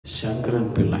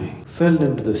Shankaran Pillai fell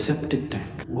into the septic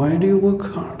tank. Why do you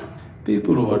work hard?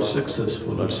 People who are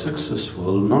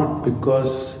successful not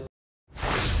because…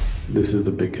 This is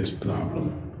the biggest problem.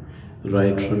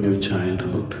 Right from your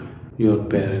childhood, your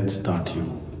parents taught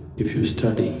you, if you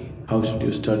study, how should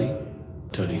you study?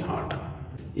 Study hard.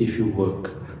 If you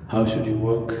work, how should you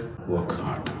work? Work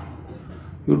hard.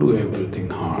 You do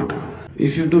everything hard.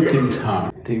 If you do things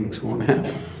hard, things won't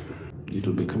happen.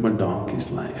 It'll become a donkey's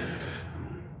life,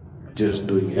 just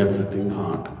doing everything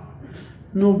hard.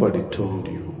 Nobody told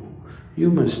you,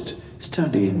 you must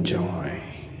study in joy.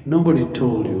 Nobody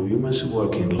told you, you must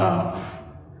work in love.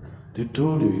 They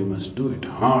told you, you must do it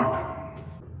hard.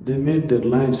 They made their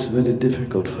lives very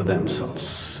difficult for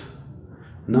themselves.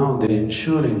 Now they're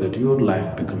ensuring that your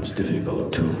life becomes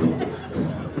difficult too.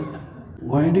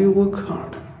 Why do you work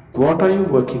hard? What are you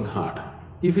working hard?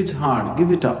 If it's hard,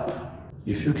 give it up.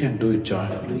 If you can do it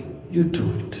joyfully, you do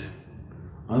it.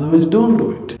 Otherwise, don't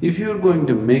do it. If you're going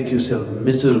to make yourself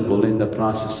miserable in the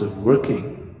process of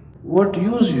working, what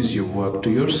use is your work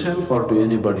to yourself or to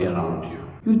anybody around you?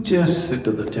 You just sit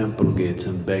at the temple gates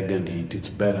and beg and eat, it's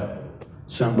better.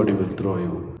 Somebody will throw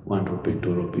you 1 rupee,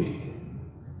 2 rupee.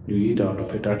 You eat out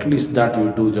of it, at least that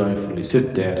you do joyfully.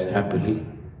 Sit there happily,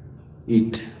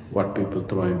 eat what people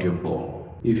throw into your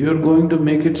bowl. If you're going to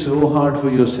make it so hard for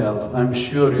yourself, I'm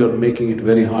sure you're making it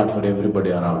very hard for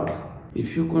everybody around you.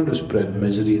 If you're going to spread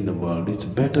misery in the world, it's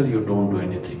better you don't do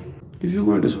anything. If you're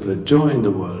going to spread joy in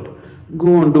the world,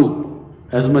 go and do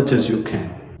as much as you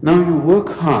can. Now you work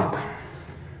hard.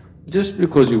 Just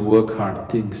because you work hard,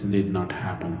 things need not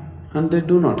happen, and they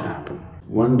do not happen.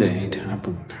 One day it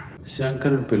happened.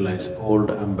 Shankaran Pillai's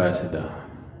old ambassador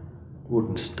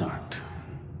wouldn't start.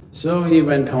 So he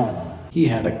went home. He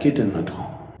had a kitten at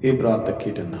home. He brought the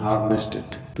kitten, harnessed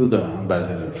it to the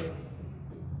ambassador.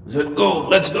 He said, "Go,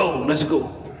 let's go, let's go."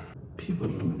 People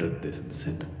looked at this and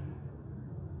said,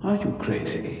 "Are you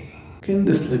crazy? Can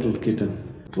this little kitten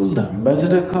pull the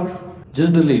ambassador car?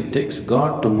 Generally it takes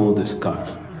God to move this car.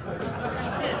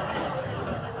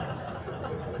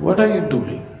 What are you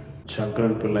doing?"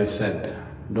 Shankaran Pillai said,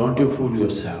 "Don't you fool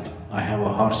yourself, I have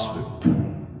a horsewhip."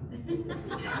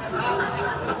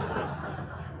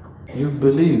 You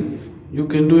believe you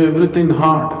can do everything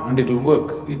hard and it'll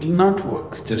work. It'll not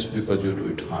work just because you do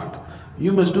it hard.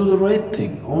 You must do the right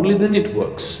thing, only then it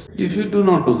works. If you do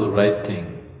not do the right thing,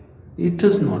 it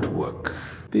does not work.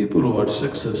 People who are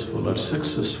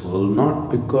successful not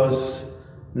because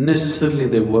necessarily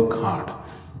they work hard,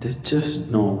 they just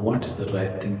know what's the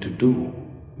right thing to do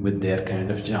with their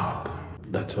kind of job.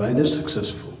 That's why they're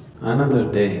successful. Another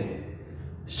day,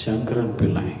 Shankaran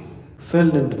Pillai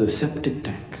fell into the septic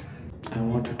tank. I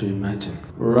want you to imagine,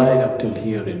 right up till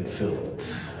here in filth.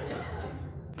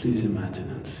 Please imagine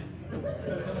and see.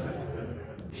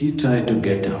 He tried to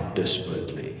get out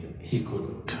desperately, he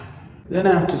couldn't.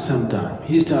 Then after some time,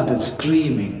 he started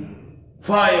screaming,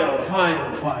 "Fire!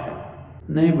 Fire! Fire!"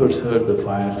 Neighbors heard the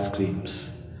fire screams,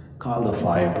 called the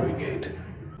fire brigade.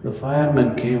 The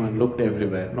firemen came and looked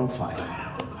everywhere, no fire.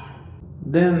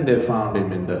 Then they found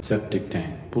him in the septic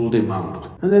tank, pulled him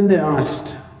out, and then they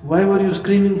asked, "Why were you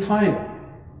screaming fire?"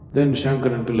 Then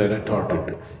Shankaran Pillai retorted,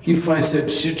 "If I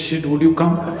said shit, would you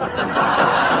come?"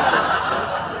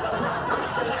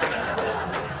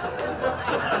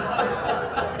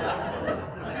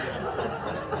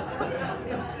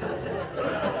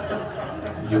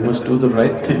 You must do the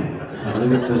right thing,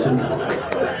 otherwise it doesn't work.